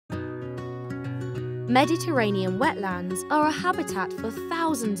Mediterranean wetlands are a habitat for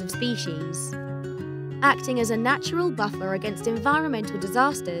thousands of species, acting as a natural buffer against environmental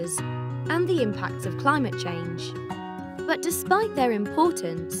disasters and the impacts of climate change. But despite their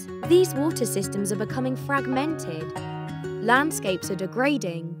importance, these water systems are becoming fragmented, landscapes are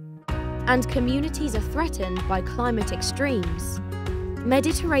degrading, and communities are threatened by climate extremes.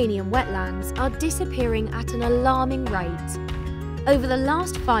 Mediterranean wetlands are disappearing at an alarming rate. Over the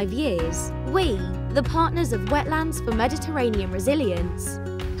last 5 years, we, the partners of Wetlands for Mediterranean Resilience,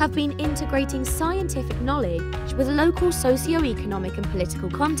 have been integrating scientific knowledge with local socio-economic and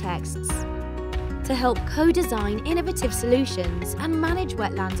political contexts to help co-design innovative solutions and manage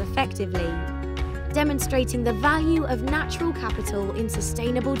wetlands effectively, demonstrating the value of natural capital in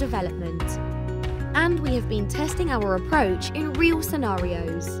sustainable development. And we have been testing our approach in real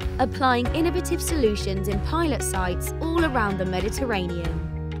scenarios, applying innovative solutions in pilot sites all around the Mediterranean.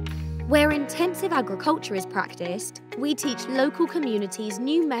 Where intensive agriculture is practiced, we teach local communities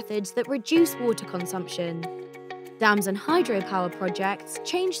new methods that reduce water consumption. Dams and hydropower projects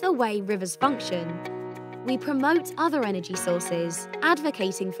change the way rivers function. We promote other energy sources,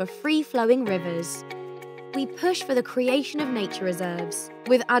 advocating for free-flowing rivers. We push for the creation of nature reserves,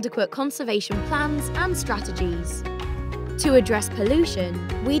 with adequate conservation plans and strategies. To address pollution,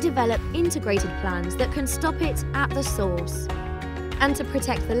 we develop integrated plans that can stop it at the source. And to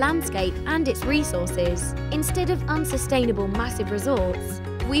protect the landscape and its resources, instead of unsustainable massive resorts,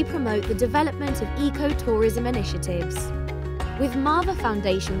 we promote the development of eco-tourism initiatives. With Marva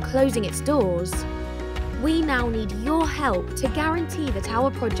Foundation closing its doors, we now need your help to guarantee that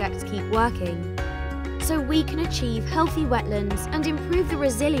our projects keep working, so we can achieve healthy wetlands and improve the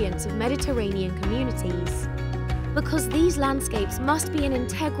resilience of Mediterranean communities. Because these landscapes must be an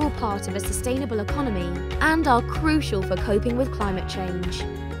integral part of a sustainable economy and are crucial for coping with climate change.